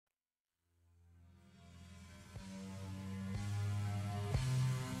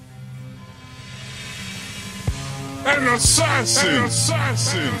An assassin. An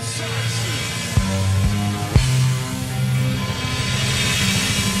assassin.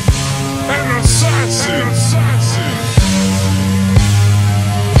 An assassin. An assassin.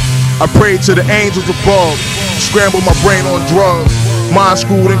 I prayed to the angels above, scrambled my brain on drugs. Mind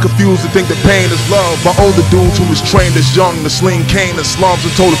screwed and confused to think that pain is love. My older dudes who was trained as young to sling cane in slums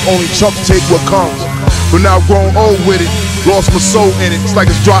and told us only chumps take what comes. But now grown old with it, lost my soul in it. It's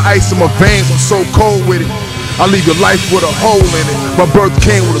like it's dry ice in my veins, I'm so cold with it. I leave your life with a hole in it. My birth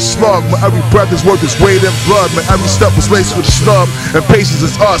came with a slug. My every breath is worth its weight in blood. My every step was laced with a snub. And patience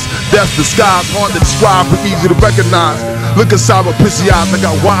is us, death disguised, hard to describe but easy to recognize. Look inside my pissy eyes, I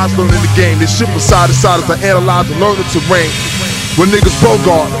got wise learning the game. This shit from side to side as I analyze and learn the terrain. When niggas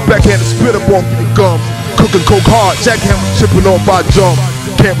bogart, backhanded spit up on people's gums. Cooking coke hard, jackhammers chipping off my jump.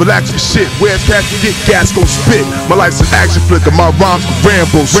 Can't relax for shit, where's cash to get gas gon' spit. My life's an action flick and my rhymes are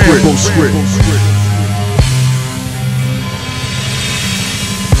Rambo script.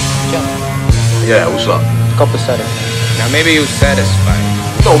 Yeah, what's up? Couple settings. Now maybe you satisfied.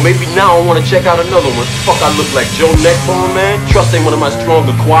 No, maybe now I wanna check out another one. Fuck, I look like Joe Neckbone, man. Trust ain't one of my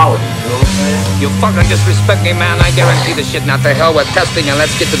stronger qualities, you know what I'm saying? You fucking disrespect me, man. I guarantee the shit. Now to hell with testing and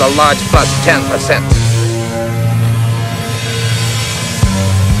let's get to the large plus 10%.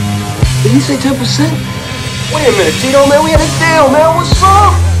 Did he say 10%? Wait a minute, Tito, man, we had a deal, man. What's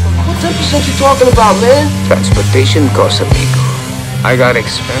up? What 10% you talking about, man? Transportation costs, amigo. I got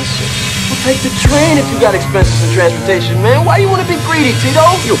expenses. Well, take the train if you got expenses and transportation, man. Why you wanna be greedy, Tito?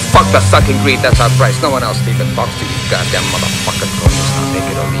 You fuck the sucking greed, that's our price. No one else even talks to you, goddamn motherfucker. Go just not take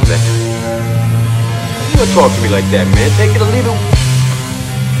it or leave it. You don't talk to me like that, man. Take it or leave it.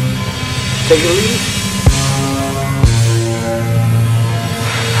 Take it or leave it?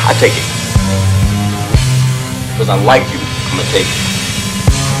 I take it. Because I like you, I'm gonna take it.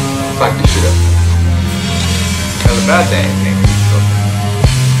 Fuck this shit up. Tell about that, nigga.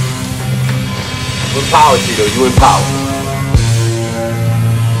 You in power, Tito. You in power.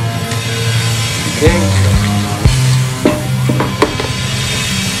 You king.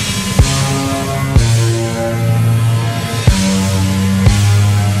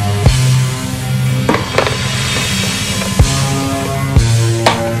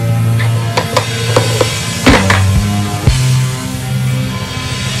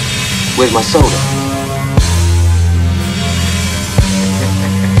 Where's my soda?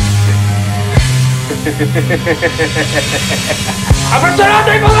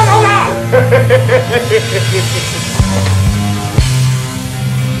 ¡Apresurate con la cola!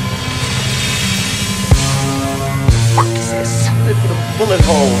 Fuck is this? They put a bullet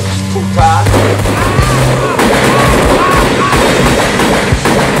hole. It's too tight.